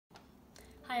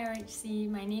Hi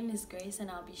RHC, my name is Grace and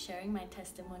I'll be sharing my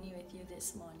testimony with you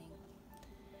this morning.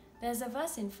 There's a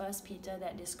verse in 1 Peter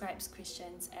that describes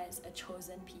Christians as a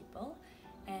chosen people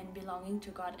and belonging to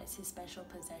God as His special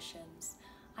possessions.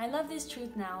 I love this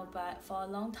truth now, but for a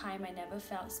long time I never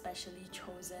felt specially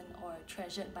chosen or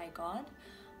treasured by God.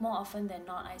 More often than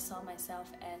not, I saw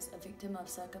myself as a victim of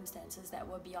circumstances that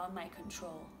were beyond my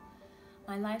control.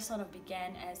 My life sort of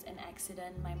began as an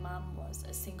accident. My mom was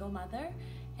a single mother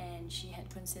and she had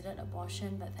considered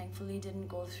abortion but thankfully didn't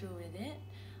go through with it.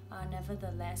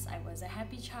 Nevertheless, I was a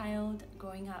happy child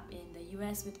growing up in the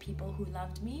US with people who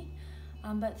loved me,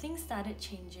 but things started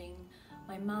changing.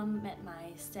 My mom met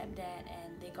my stepdad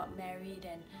and they got married,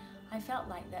 and I felt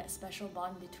like that special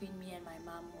bond between me and my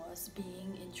mom was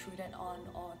being intruded on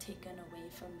or taken away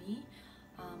from me.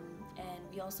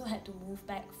 And we also had to move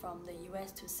back from the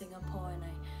US to Singapore, and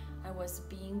I was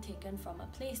being taken from a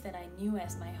place that I knew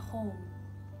as my home.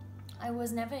 I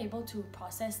was never able to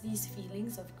process these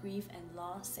feelings of grief and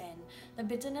loss, and the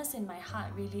bitterness in my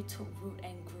heart really took root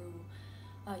and grew.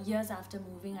 Years after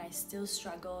moving, I still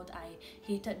struggled. I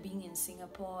hated being in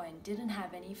Singapore and didn't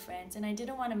have any friends, and I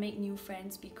didn't want to make new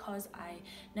friends because I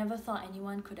never thought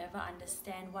anyone could ever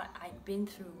understand what I'd been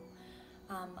through.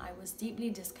 I was deeply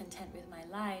discontent with my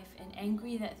life and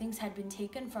angry that things had been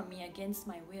taken from me against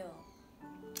my will.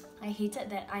 I hated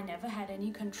that I never had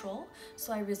any control,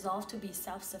 so I resolved to be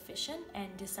self-sufficient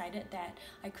and decided that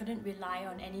I couldn't rely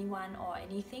on anyone or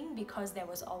anything because there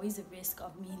was always a risk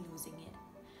of me losing it.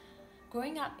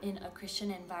 Growing up in a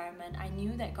Christian environment, I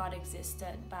knew that God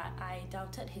existed, but I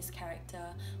doubted His character,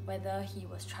 whether He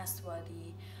was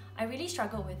trustworthy. I really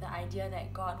struggled with the idea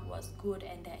that God was good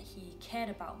and that He cared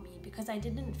about me because I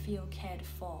didn't feel cared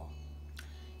for.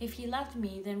 If He loved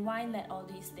me, then why let all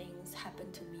these things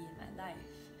happen to me in my life?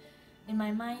 In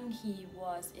my mind, He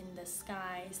was in the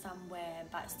sky somewhere,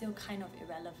 but still kind of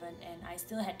irrelevant, and I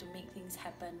still had to make things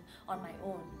happen on my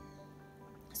own.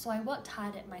 So I worked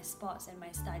hard at my sports and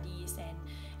my studies and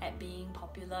at being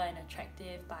popular and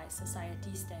attractive by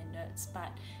society standards,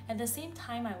 but at the same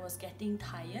time I was getting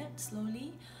tired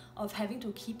slowly of having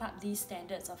to keep up these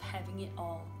standards of having it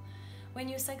all. When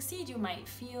you succeed, you might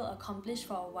feel accomplished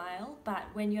for a while, but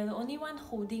when you're the only one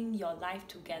holding your life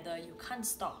together, you can't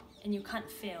stop and you can't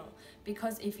fail,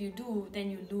 because if you do, then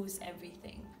you lose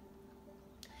everything.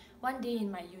 One day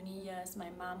in my uni years, my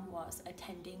mom was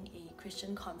attending a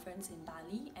Christian conference in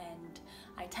Bali, and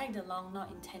I tagged along,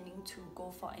 not intending to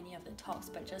go for any of the talks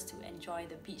but just to enjoy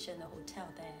the beach and the hotel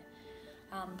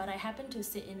there. But I happened to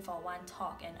sit in for one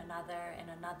talk and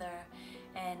another,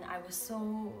 and I was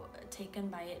so taken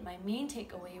by it. My main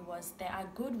takeaway was there are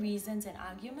good reasons and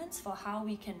arguments for how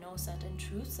we can know certain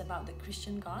truths about the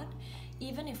Christian God,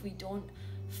 even if we don't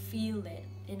feel it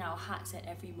in our hearts at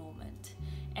every moment.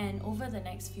 And over the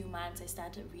next few months, I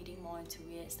started reading more into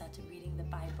it, started reading the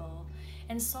Bible,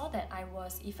 and saw that I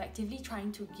was effectively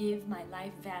trying to give my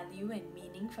life value and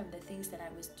meaning from the things that I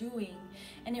was doing,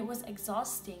 and it was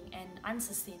exhausting and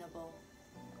unsustainable.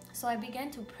 So I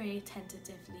began to pray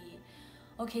tentatively,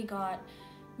 okay God,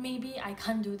 maybe I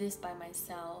can't do this by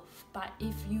myself, but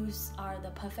if you are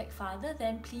the perfect Father,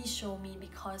 then please show me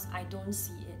because I don't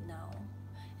see it now.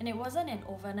 And it wasn't an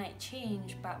overnight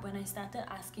change, but when I started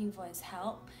asking for His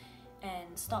help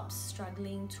and stopped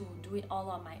struggling to do it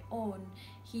all on my own,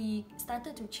 He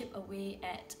started to chip away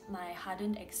at my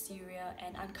hardened exterior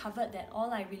and uncovered that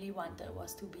all I really wanted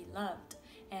was to be loved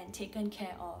and taken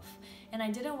care of. And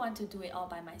I didn't want to do it all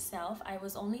by myself. I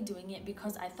was only doing it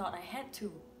because I thought I had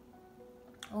to.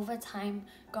 Over time,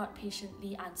 God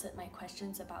patiently answered my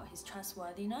questions about His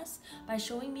trustworthiness by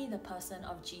showing me the person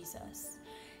of Jesus.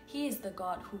 He is the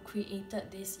God who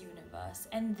created this universe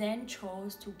and then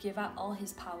chose to give up all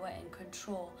His power and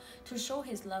control to show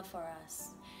His love for us.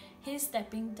 His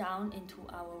stepping down into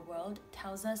our world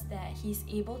tells us that He's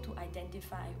able to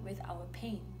identify with our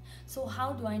pain. So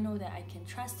how do I know that I can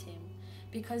trust Him?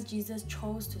 Because Jesus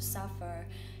chose to suffer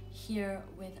here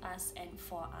with us and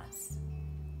for us.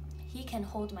 He can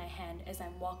hold my hand as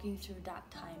I'm walking through dark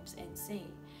times and say,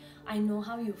 I know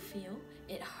how you feel,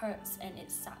 it hurts and it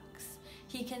sucks.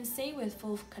 He can say with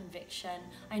full conviction,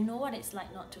 I know what it's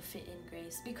like not to fit in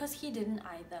grace, because He didn't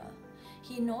either.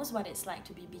 He knows what it's like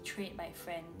to be betrayed by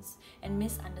friends and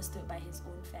misunderstood by His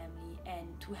own family, and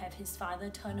to have His Father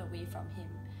turn away from Him,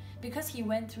 because He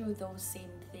went through those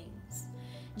same things.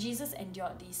 Jesus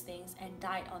endured these things and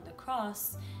died on the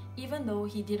cross, even though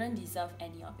He didn't deserve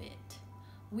any of it.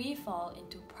 We fall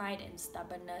into pride and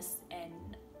stubbornness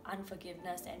and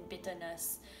unforgiveness and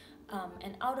bitterness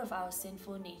And out of our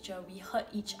sinful nature, we hurt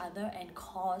each other and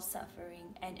cause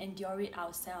suffering and endure it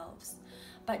ourselves.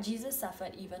 But Jesus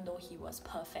suffered even though he was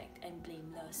perfect and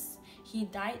blameless. He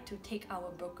died to take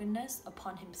our brokenness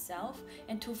upon himself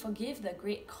and to forgive the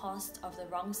great cost of the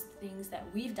wrong things that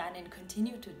we've done and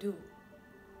continue to do.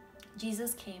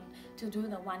 Jesus came to do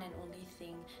the one and only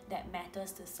thing that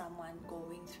matters to someone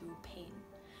going through pain,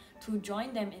 to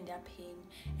join them in their pain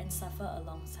and suffer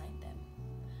alongside them.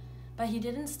 But he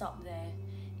didn't stop there.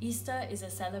 Easter is a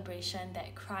celebration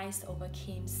that Christ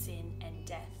overcame sin and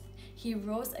death. He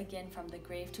rose again from the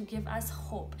grave to give us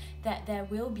hope that there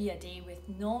will be a day with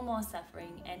no more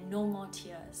suffering and no more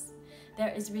tears. There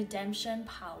is redemption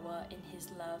power in his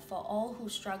love for all who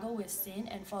struggle with sin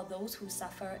and for those who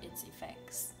suffer its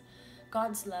effects.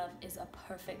 God's love is a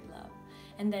perfect love,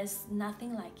 and there's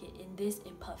nothing like it in this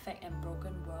imperfect and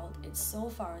broken world. It's so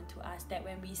foreign to us that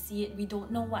when we see it, we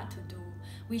don't know what to do.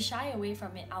 We shy away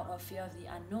from it out of fear of the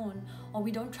unknown, or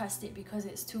we don't trust it because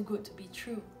it's too good to be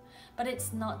true. But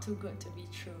it's not too good to be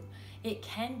true. It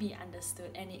can be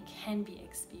understood and it can be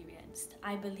experienced.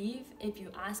 I believe if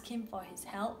you ask him for his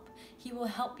help, he will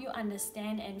help you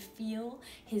understand and feel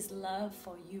his love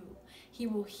for you. He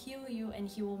will heal you and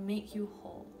he will make you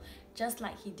whole, just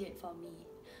like he did for me.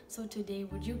 So today,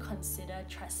 would you consider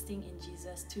trusting in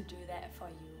Jesus to do that for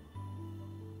you?